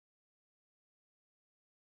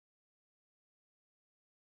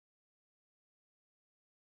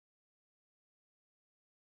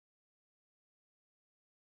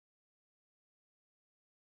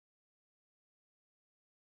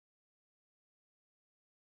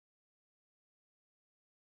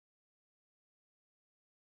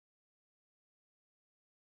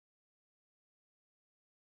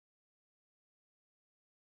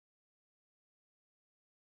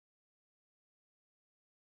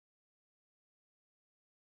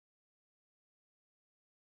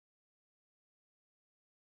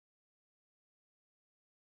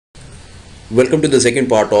Welcome to the second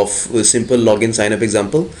part of a simple login sign up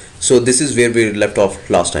example. So this is where we left off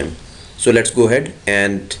last time. So let's go ahead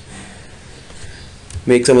and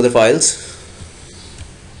make some other files.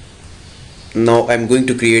 Now I'm going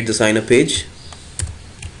to create the sign up page.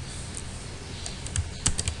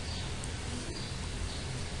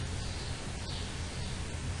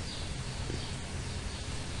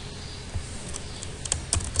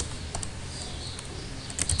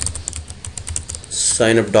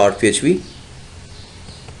 Signup.php.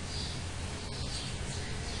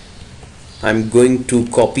 I'm going to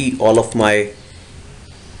copy all of my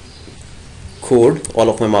code, all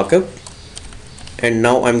of my markup, and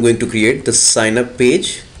now I'm going to create the sign up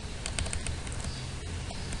page.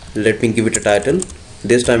 Let me give it a title.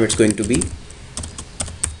 This time it's going to be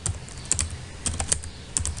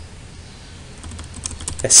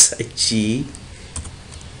SIG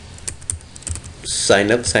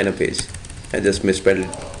sign up page. I just misspelled it.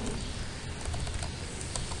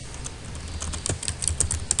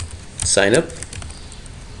 Sign up.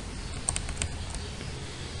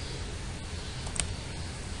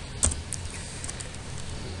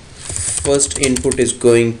 First input is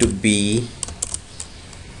going to be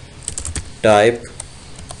type.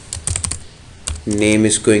 Name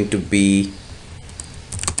is going to be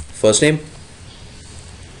first name,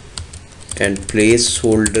 and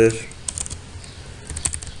placeholder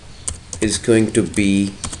is going to be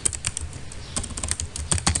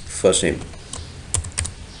first name.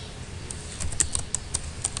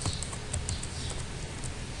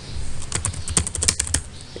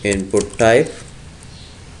 Input type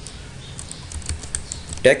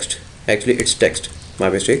text. Actually it's text, my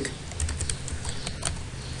mistake.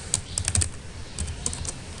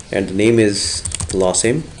 And the name is last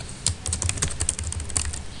name.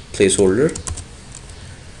 Placeholder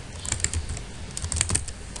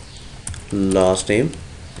last name,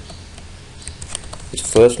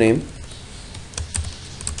 it's first name,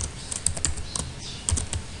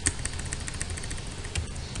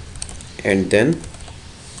 and then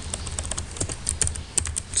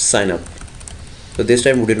sign up. So this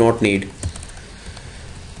time we do not need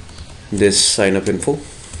this sign up info.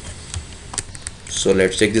 So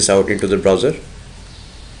let's check this out into the browser.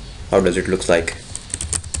 How does it look like?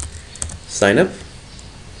 Sign up.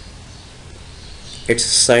 It's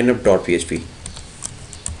signup.php.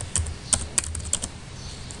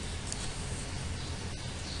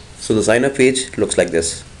 So the sign up page looks like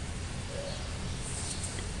this.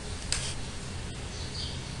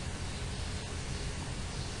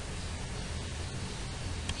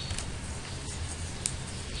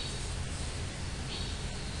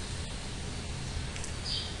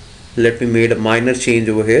 Let me make a minor change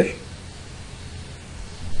over here.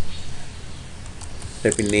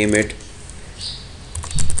 Let me name it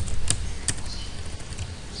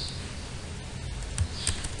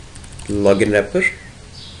login wrapper.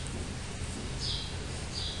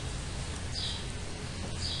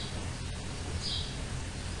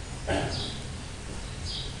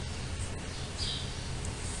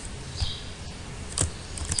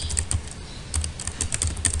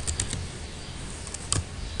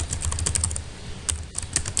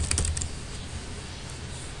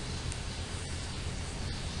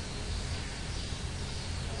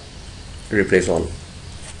 Replace all.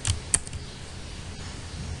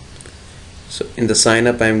 So in the sign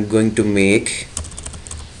up I'm going to make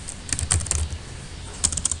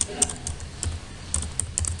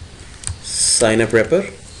sign up wrapper.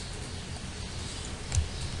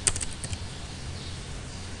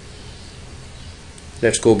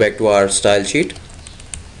 Let's go back to our style sheet.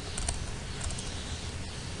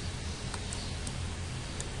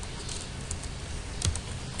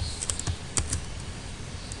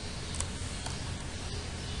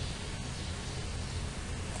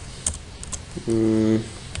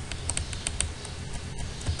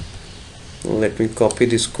 Let me copy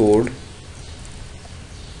this code.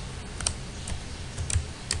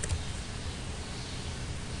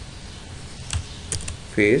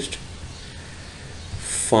 Paste.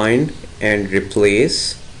 Find and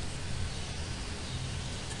replace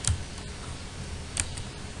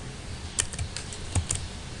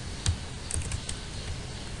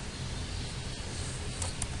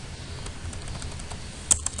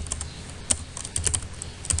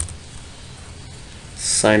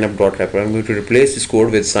signup.wrapper. I'm going to replace this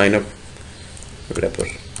code with signup wrapper.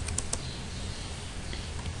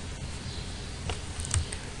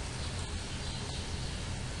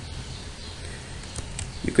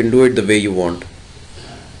 You can do it the way you want.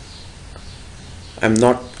 I'm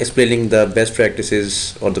not explaining the best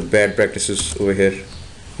practices or the bad practices over here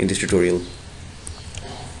in this tutorial.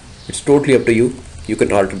 It's totally up to you. You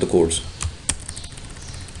can alter the codes.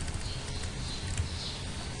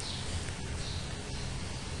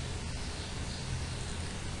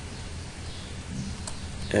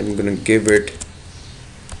 I'm gonna give it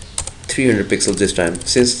 300 pixels this time,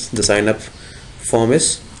 since the sign up form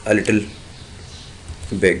is a little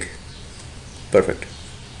big. Perfect.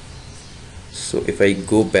 So if I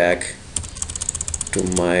go back to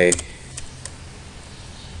my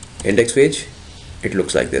index page, it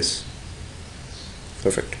looks like this.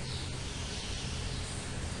 Perfect.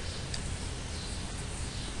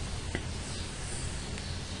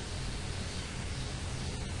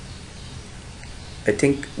 I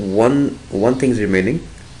think one thing is remaining.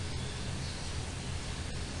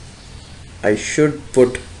 I should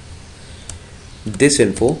put this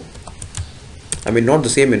info, I mean not the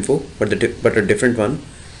same info, but a different one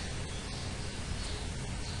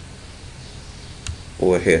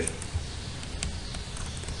over here.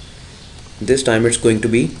 This time it's going to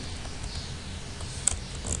be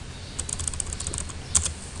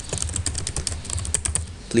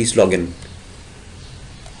please log in.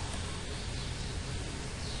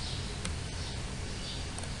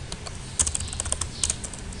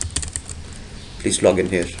 Please log in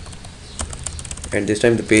here. And this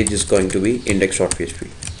time the page is going to be index.php.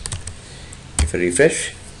 If I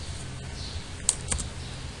refresh,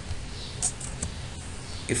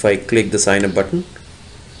 if I click the sign up button,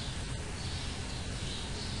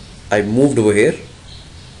 I moved over here,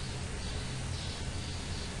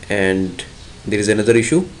 and there is another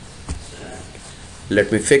issue.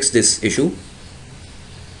 Let me fix this issue.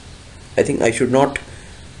 I think I should not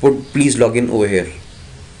put please log in over here.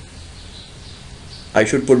 I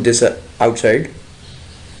should put this outside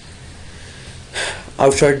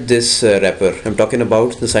this wrapper. I'm talking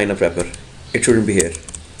about the sign up wrapper. It shouldn't be here.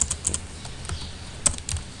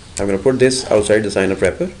 I'm going to put this outside the sign up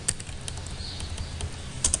wrapper.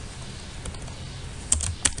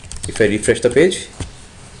 If I refresh the page,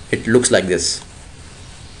 it looks like this.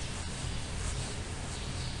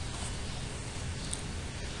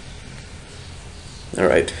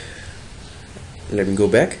 Alright, let me go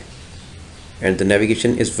back, and the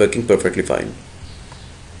navigation is working perfectly fine.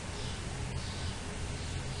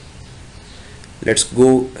 Let's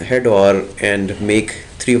go ahead and make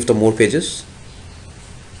 3 of the more pages.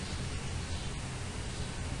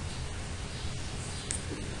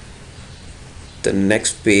 The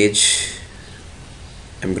next page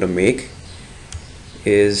I'm gonna make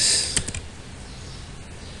is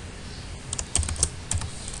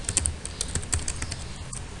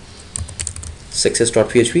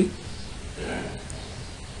success.php.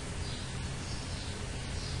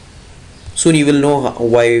 Soon you will know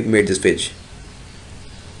why I made this page.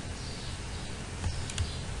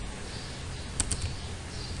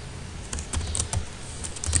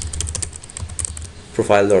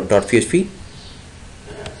 Profile.php.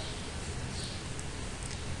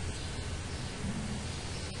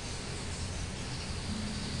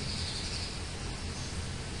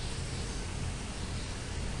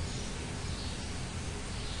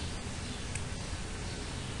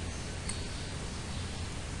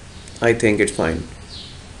 I think it's fine.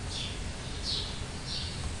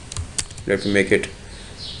 Let me make it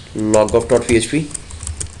logoff.php.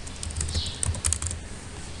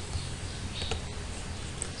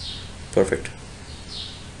 Perfect.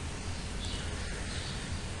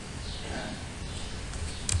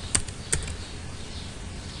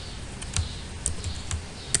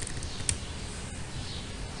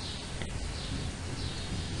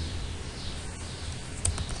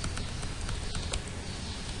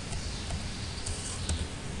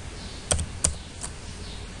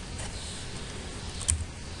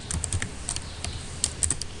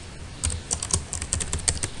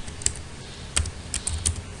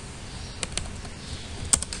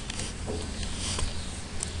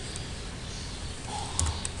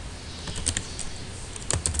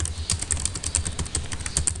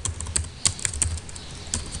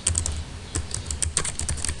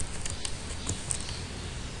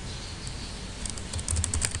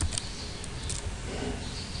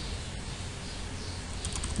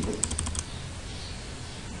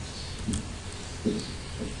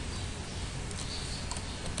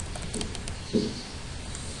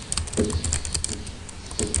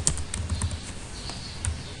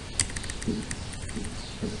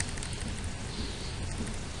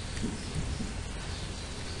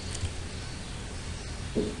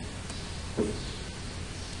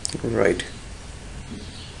 Right.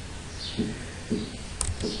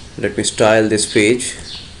 Let me style this page.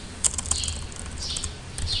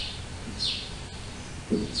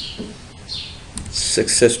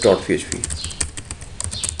 Success.php.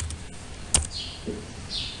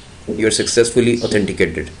 You are successfully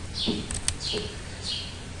authenticated.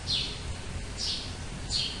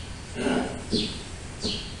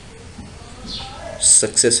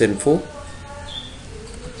 success info,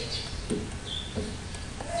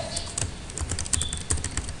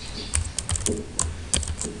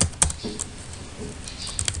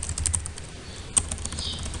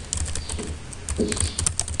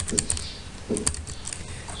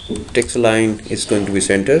 text line is going to be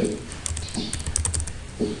center,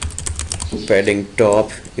 padding top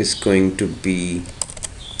is going to be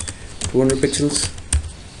 200 pixels,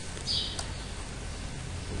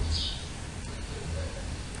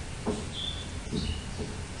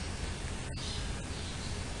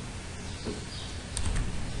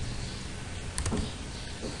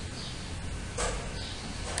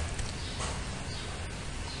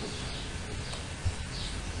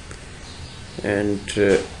 and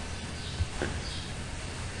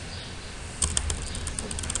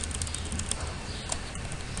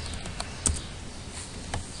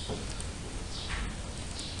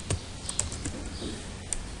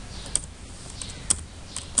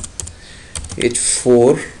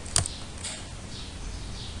H4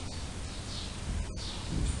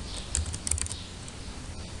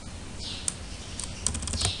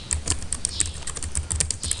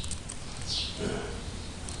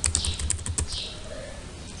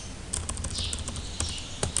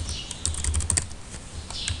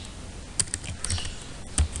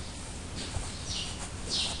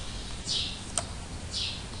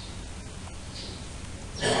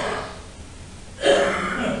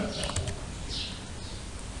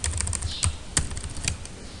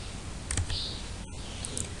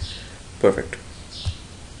 perfect.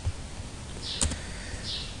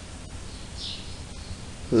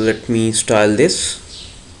 Let me style this.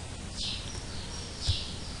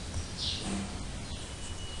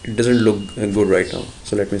 It doesn't look good right now,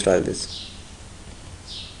 so let me style this.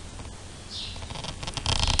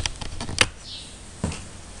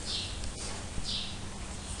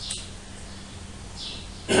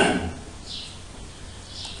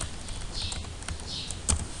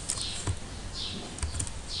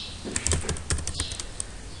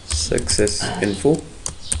 Success info,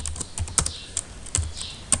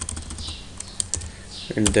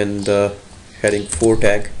 and then the heading 4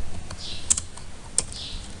 tag,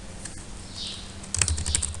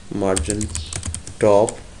 margin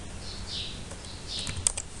top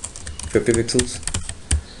 50 pixels,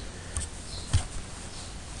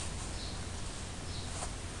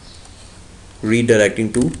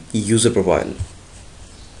 redirecting to user profile.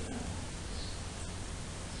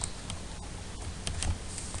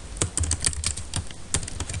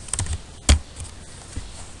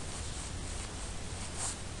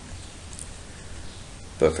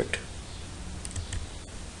 Perfect.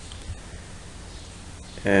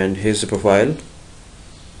 And here's the profile.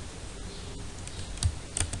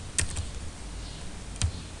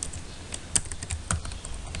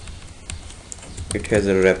 It has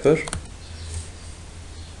a wrapper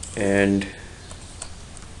and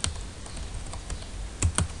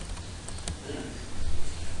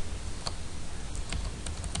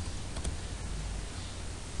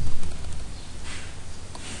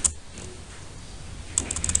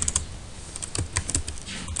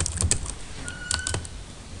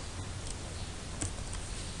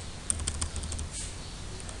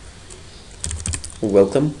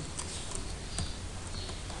welcome.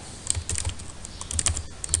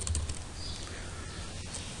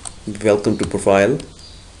 Welcome to profile.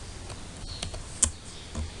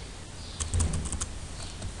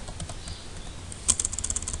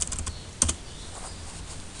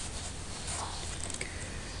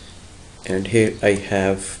 And here I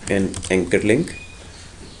have an anchor link,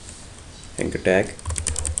 anchor tag,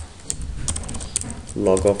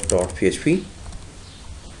 logoff.php,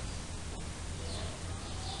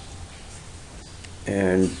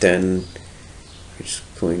 and then it's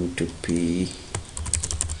going to be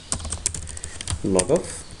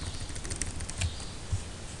logoff.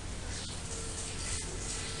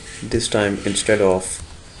 This time instead of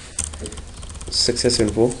success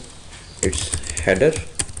info, it's header.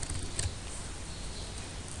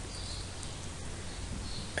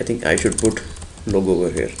 I think I should put logo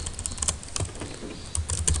over here.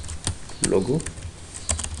 Logo.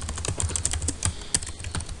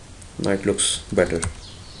 Now it looks better.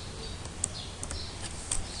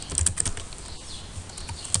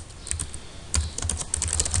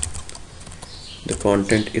 The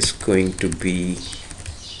content is going to be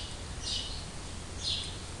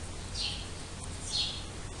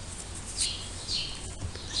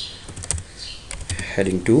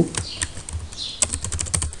heading 2,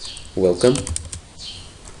 welcome,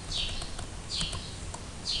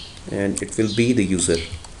 and it will be the user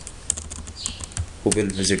who will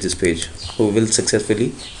visit this page, who will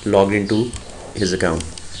successfully log into his account.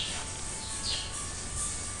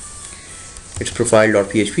 It's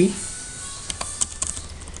profile.php.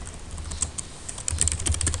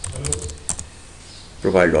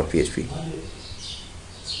 Profile.php.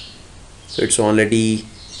 So it's already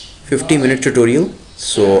 50-minute tutorial,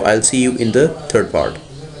 so I'll see you in the third part.